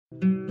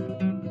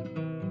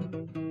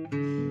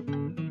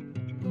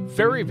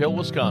Ferryville,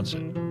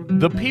 Wisconsin.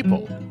 The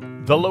people,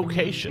 the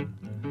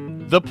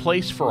location, the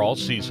place for all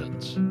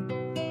seasons.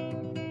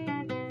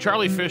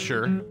 Charley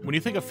Fisher, when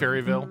you think of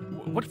Ferryville,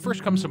 what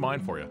first comes to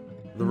mind for you?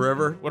 The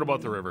river. What about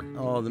the river?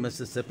 Oh, the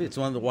Mississippi. It's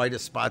one of the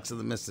widest spots of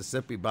the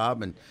Mississippi,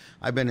 Bob. And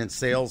I've been in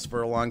sales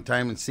for a long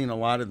time and seen a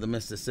lot of the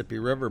Mississippi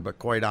River. But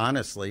quite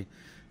honestly,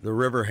 the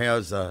river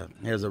has a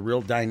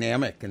real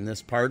dynamic in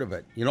this part of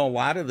it. You know, a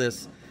lot of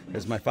this,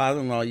 as my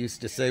father-in-law used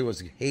to say,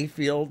 was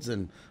hayfields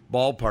and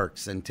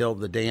ballparks until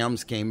the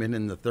dams came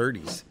in the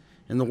 30s.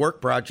 And the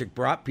work project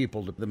brought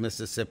people to the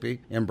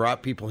Mississippi and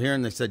brought people here.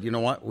 And they said, you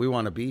know what, we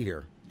want to be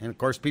here. And, of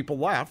course, people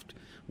left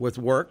with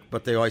work,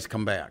 but they always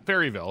come back.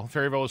 Ferryville,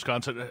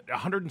 Wisconsin,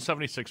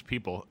 176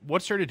 people.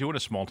 What's there to do in a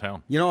small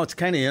town? You know, it's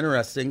kind of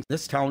interesting.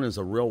 This town is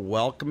a real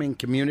welcoming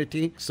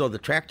community. So the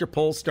tractor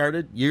pulls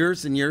started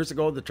years and years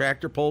ago. The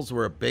tractor pulls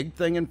were a big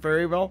thing in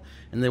Ferryville,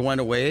 and they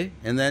went away.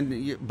 And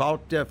then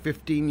about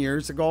 15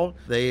 years ago,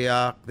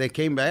 they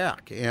came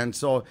back. And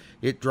so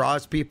it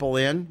draws people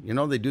in. You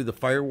know, they do the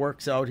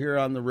fireworks out here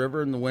on the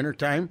river in the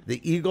wintertime.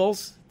 The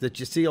eagles that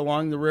you see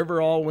along the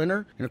river all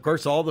winter. And, of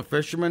course, all the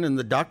fishermen and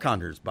the duck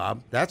hunters,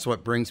 Bob. That's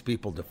what brings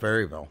people to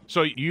Ferryville.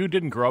 So you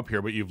didn't grow up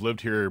here, but you've lived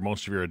here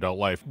most of your adult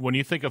life. When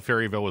you think of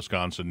Ferryville,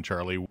 Wisconsin,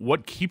 Charley,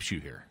 what keeps you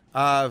here?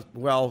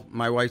 Well,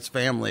 my wife's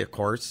family, of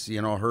course.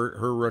 You know,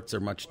 her roots are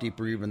much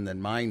deeper even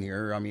than mine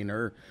here. I mean,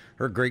 her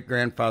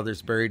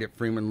great-grandfather's buried at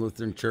Freeman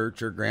Lutheran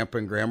Church. Her grandpa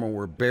and grandma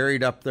were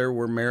buried up there,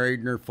 were married,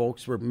 and her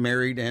folks were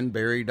married and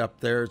buried up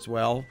there as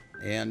well.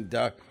 And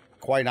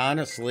quite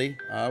honestly,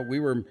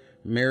 we were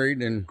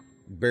married and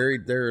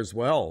buried there as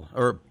well.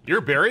 Or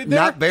you're buried there?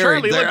 Not buried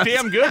Charley, there. Look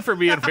damn good for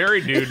being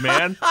buried, dude,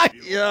 man.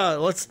 Yeah,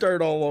 let's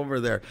start all over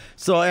there.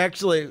 So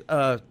actually,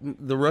 the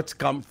roots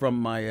come from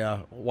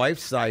my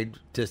wife's side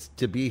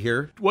to be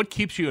here. What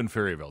keeps you in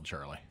Ferryville,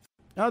 Charley?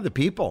 The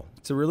people.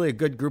 It's really a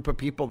good group of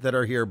people that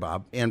are here,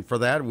 Bob. And for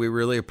that, we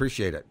really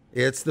appreciate it.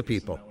 It's the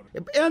people.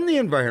 And the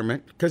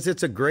environment, because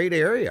it's a great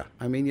area.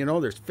 I mean, you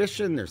know, there's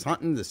fishing, there's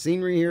hunting, the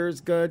scenery here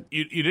is good.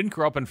 You didn't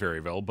grow up in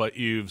Ferryville, but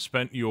you've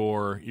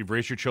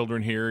raised your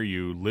children here,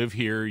 you live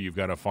here, you've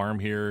got a farm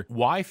here.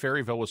 Why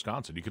Ferryville,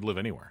 Wisconsin? You could live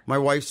anywhere. My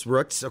wife's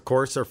roots, of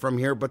course, are from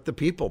here, but the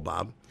people,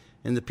 Bob.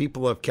 And the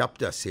people have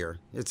kept us here.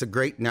 It's a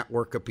great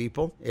network of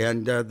people,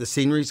 and the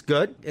scenery's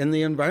good, and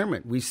the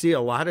environment. We see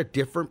a lot of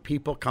different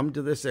people come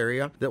to this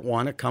area that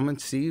want to come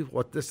and see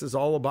what this is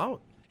all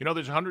about. You know,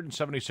 there's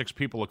 176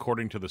 people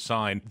according to the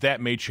sign.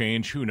 That may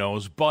change, who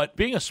knows. But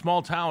being a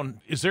small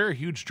town, is there a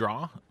huge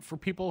draw for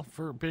people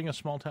for being a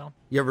small town?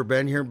 You ever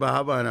been here,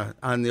 Bob,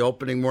 on the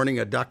opening morning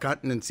of duck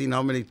hunting and seen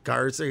how many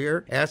cars are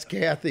here? Ask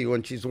Kathy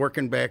when she's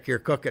working back here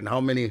cooking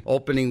how many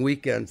opening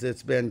weekends.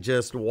 It's been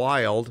just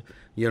wild,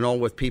 you know,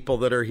 with people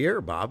that are here,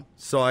 Bob.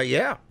 So,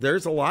 yeah,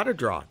 there's a lot of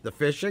draw. The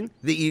fishing,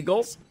 the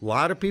eagles, a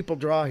lot of people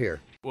draw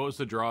here. What was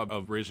the draw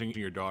of raising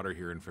your daughter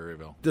here in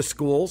Ferryville? The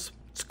schools.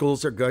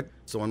 Schools are good.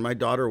 So when my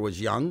daughter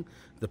was young,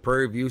 the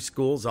Prairie View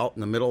schools out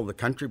in the middle of the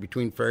country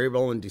between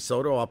Ferryville and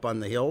DeSoto up on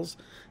the hills.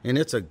 And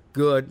it's a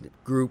good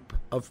group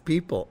of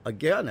people.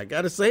 Again, I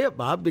got to say it,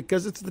 Bob,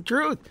 because it's the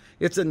truth.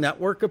 It's a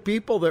network of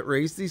people that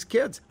raise these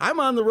kids. I'm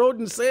on the road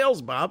in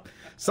sales, Bob.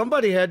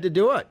 Somebody had to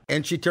do it.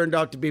 And she turned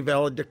out to be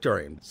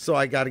valedictorian. So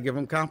I got to give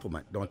him a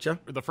compliment, don't you?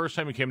 The first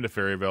time you came to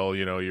Ferryville,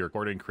 you know, you're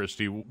recording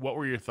Christie. What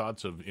were your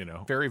thoughts of, you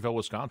know, Ferryville,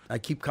 Wisconsin? I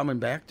keep coming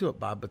back to it,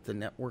 Bob, but the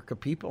network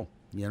of people,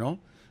 you know?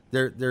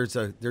 There's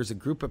a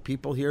group of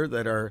people here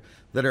that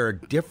are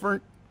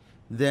different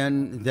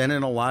than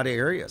in a lot of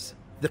areas.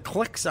 The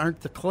cliques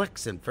aren't the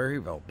cliques in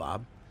Ferryville,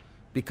 Bob,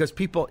 because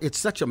it's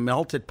such a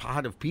melted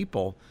pot of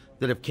people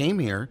that have came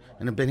here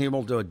and have been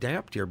able to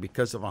adapt here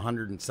because of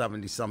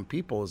 170 some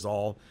people is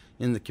all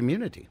in the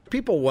community.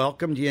 People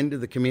welcomed you into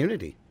the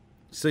community.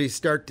 So you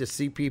start to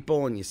see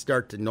people and you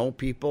start to know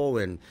people,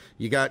 and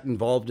you got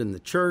involved in the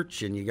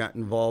church, and you got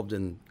involved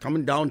in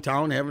coming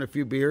downtown, having a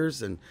few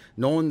beers and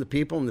knowing the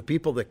people, and the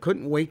people that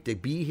couldn't wait to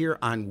be here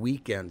on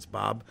weekends,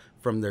 Bob,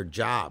 from their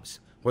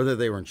jobs, whether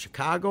they were in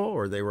Chicago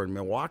or they were in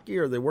Milwaukee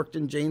or they worked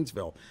in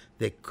Janesville.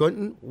 They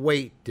couldn't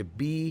wait to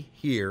be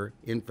here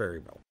in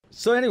Ferryville.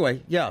 So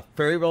anyway, yeah,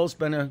 Ferryville's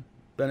been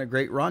a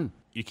great run.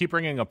 You keep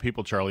bringing up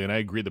people, Charley, and I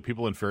agree. The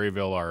people in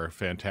Ferryville are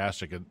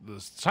fantastic.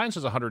 The sign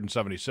says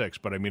 176,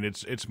 but I mean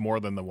it's more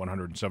than the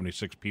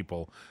 176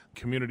 people.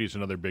 Community is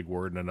another big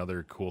word and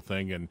another cool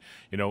thing. And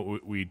you know,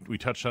 we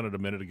touched on it a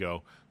minute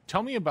ago.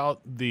 Tell me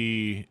about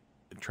the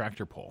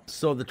tractor pull.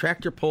 So the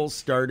tractor pulls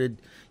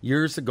started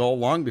years ago,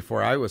 long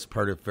before I was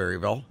part of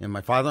Ferryville, and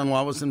my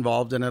father-in-law was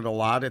involved in it a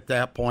lot at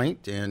that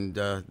point, and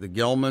the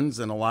Gilmans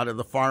and a lot of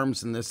the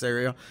farms in this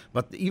area.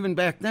 But even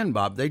back then,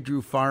 Bob, they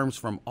drew farms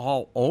from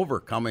all over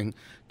coming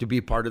to be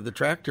part of the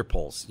tractor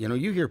pulls. You know,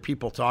 you hear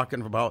people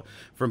talking about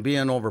from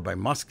being over by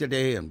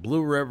Muscadet and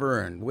Blue River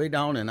and way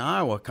down in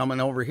Iowa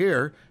coming over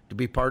here to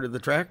be part of the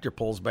tractor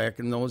pulls back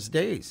in those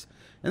days.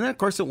 And then, of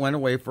course, it went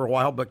away for a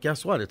while, but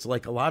guess what? It's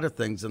like a lot of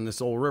things in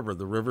this old river.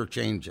 The river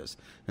changes.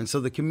 And so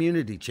the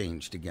community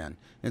changed again.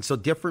 And so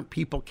different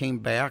people came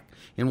back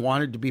and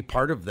wanted to be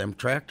part of them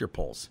tractor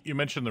pulls. You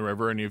mentioned the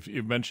river, and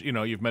you've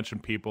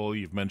mentioned people,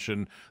 you've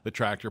mentioned the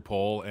tractor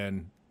pull,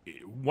 and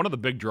one of the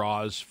big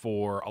draws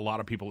for a lot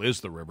of people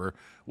is the river.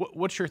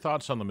 What's your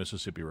thoughts on the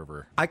Mississippi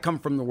River? I come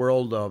from the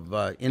world of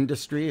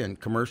industry and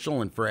commercial,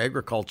 and for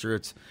agriculture,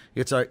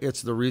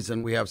 it's the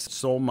reason we have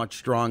so much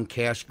strong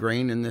cash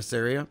grain in this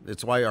area.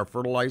 It's why our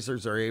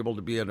fertilizers are able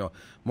to be at a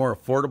more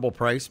affordable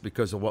price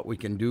because of what we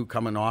can do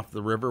coming off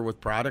the river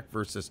with product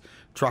versus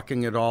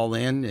trucking it all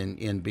in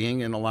and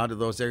being in a lot of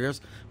those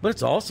areas. But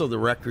it's also the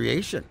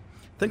recreation.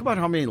 Think about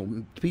how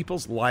many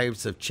people's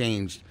lives have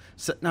changed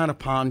sitting on a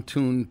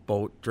pontoon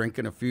boat,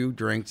 drinking a few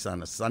drinks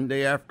on a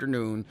Sunday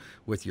afternoon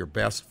with your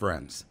best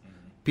friends.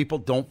 People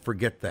don't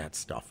forget that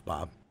stuff,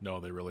 Bob. No,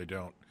 they really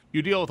don't.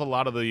 You deal with a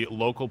lot of the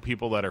local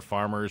people that are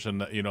farmers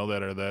and,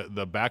 that are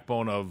the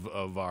backbone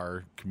of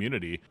our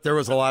community. There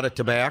was a lot of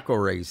tobacco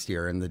raised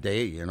here in the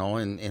day,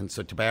 and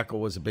so tobacco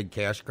was a big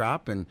cash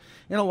crop and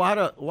a lot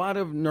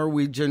of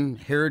Norwegian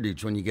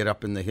heritage when you get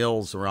up in the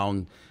hills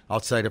around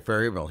outside of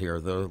Ferryville here.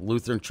 The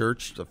Lutheran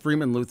Church, the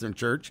Freeman Lutheran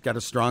Church, got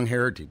a strong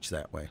heritage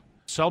that way.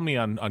 Sell me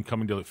on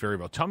coming to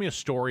Ferryville. Tell me a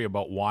story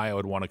about why I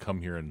would want to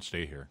come here and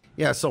stay here.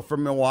 Yeah, so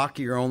from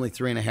Milwaukee, you're only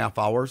 3.5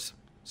 hours.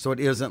 So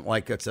it isn't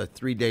like it's a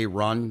 3-day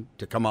run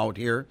to come out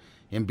here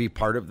and be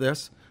part of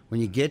this.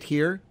 When you get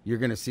here, you're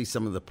going to see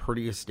some of the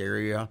prettiest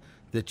area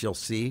that you'll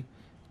see.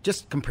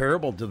 Just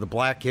comparable to the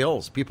Black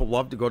Hills. People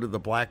love to go to the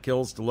Black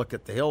Hills to look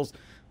at the hills.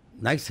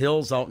 Nice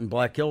hills out in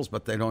Black Hills,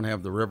 but they don't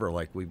have the river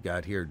like we've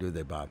got here, do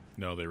they, Bob?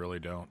 No, they really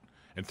don't.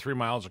 And 3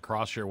 miles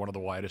across here, one of the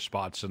widest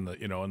spots in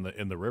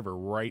the river,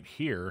 right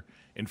here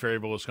in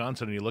Ferryville,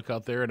 Wisconsin. And you look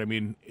out there, and I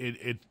mean,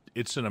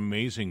 it's an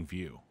amazing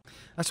view.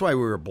 That's why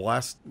we were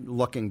blessed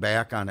looking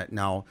back on it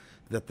now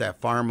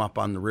that farm up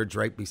on the ridge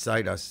right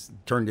beside us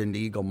turned into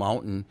Eagle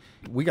Mountain.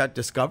 We got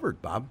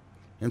discovered, Bob.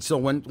 And so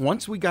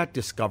once we got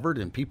discovered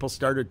and people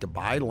started to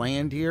buy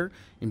land here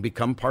and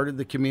become part of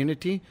the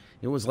community,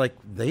 it was like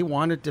they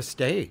wanted to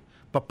stay.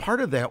 But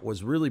part of that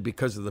was really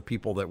because of the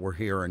people that were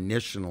here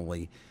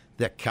initially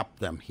that kept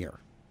them here,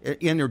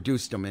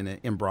 introduced them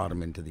and brought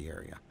them into the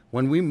area.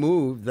 When we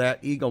moved, that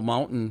Eagle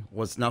Mountain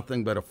was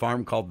nothing but a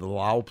farm called the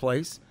Lau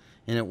Place,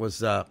 and it was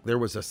there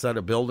was a set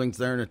of buildings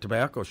there and a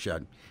tobacco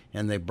shed,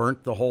 and they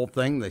burnt the whole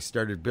thing. They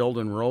started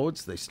building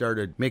roads. They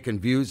started making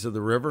views of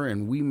the river,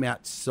 and we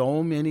met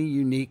so many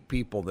unique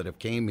people that have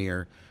came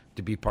here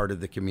to be part of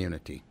the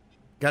community.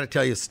 Got to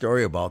tell you a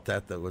story about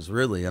that was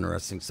really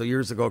interesting. So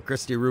years ago,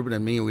 Christie, Ruben,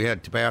 and me, we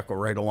had tobacco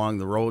right along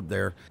the road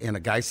there, and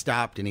a guy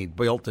stopped, and he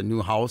built a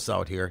new house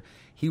out here.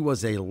 He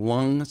was a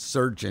lung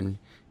surgeon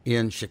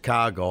in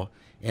Chicago,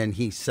 and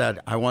he said,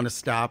 I want to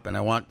stop, and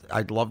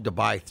I'd love to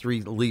buy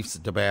 3 leaves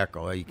of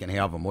tobacco. You can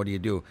have them. What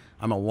do?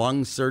 I'm a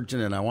lung surgeon,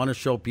 and I want to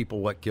show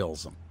people what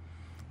kills them.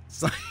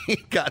 So he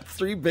got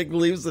 3 big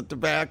leaves of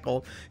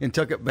tobacco and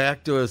took it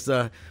back to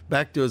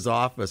his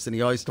office. And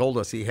he always told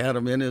us he had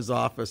them in his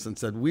office and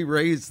said, "We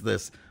raised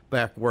this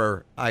back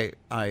where I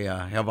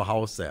have a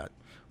house at.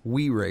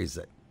 We raise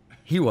it."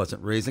 He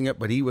wasn't raising it,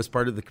 but he was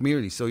part of the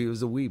community, so he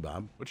was a wee,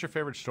 Bob. What's your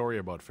favorite story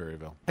about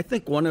Ferryville? I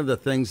think one of the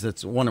things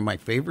that's one of my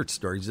favorite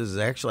stories is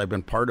actually I've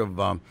been part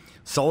of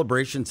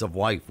celebrations of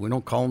life. We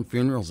don't call them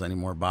funerals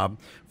anymore, Bob.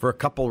 For a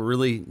couple of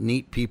really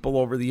neat people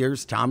over the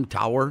years, Tom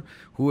Tower,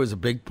 who was a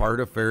big part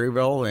of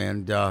Ferryville,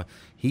 and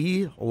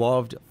he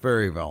loved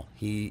Ferryville.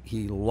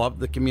 He loved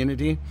the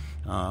community.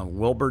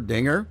 Wilbur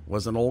Dinger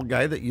was an old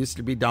guy that used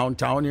to be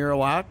downtown here a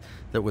lot,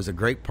 that was a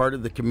great part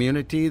of the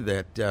community,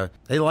 that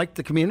they liked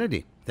the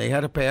community. They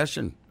had a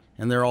passion,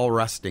 and they're all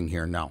resting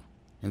here now.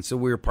 And so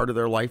we were part of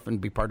their life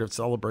and be part of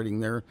celebrating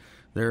their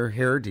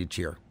heritage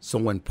here. So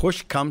when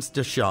push comes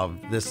to shove,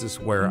 this is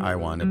where I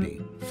want to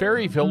be.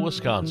 Ferryville,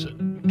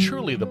 Wisconsin,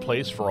 truly the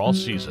place for all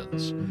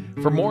seasons.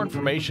 For more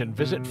information,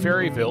 visit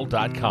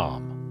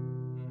ferryville.com.